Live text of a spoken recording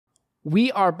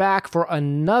We are back for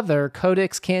another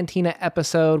Codex Cantina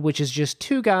episode, which is just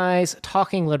two guys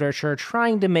talking literature,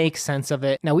 trying to make sense of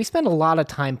it. Now, we spend a lot of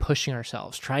time pushing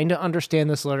ourselves, trying to understand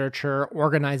this literature,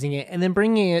 organizing it, and then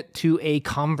bringing it to a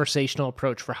conversational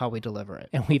approach for how we deliver it.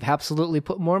 And we've absolutely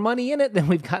put more money in it than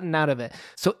we've gotten out of it.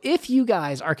 So if you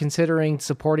guys are considering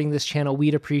supporting this channel,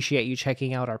 we'd appreciate you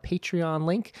checking out our Patreon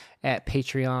link at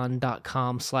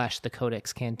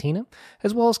patreon.com/thecodexcantina,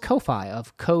 as well as Ko-Fi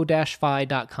of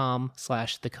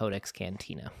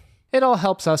ko-fi.com/thecodexcantina. It all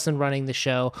helps us in running the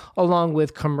show, along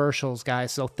with commercials,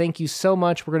 guys. So thank you so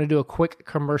much. We're going to do a quick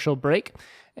commercial break,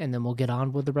 and then we'll get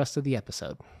on with the rest of the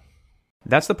episode.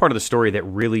 That's the part of the story that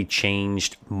really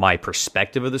changed my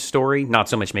perspective of the story. Not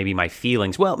so much maybe my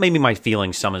feelings. Well, maybe my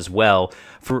feelings some as well.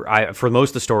 For most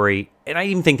of the story, and I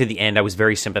even think to the end, I was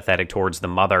very sympathetic towards the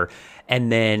mother.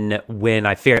 And then when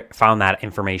I found that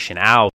information out,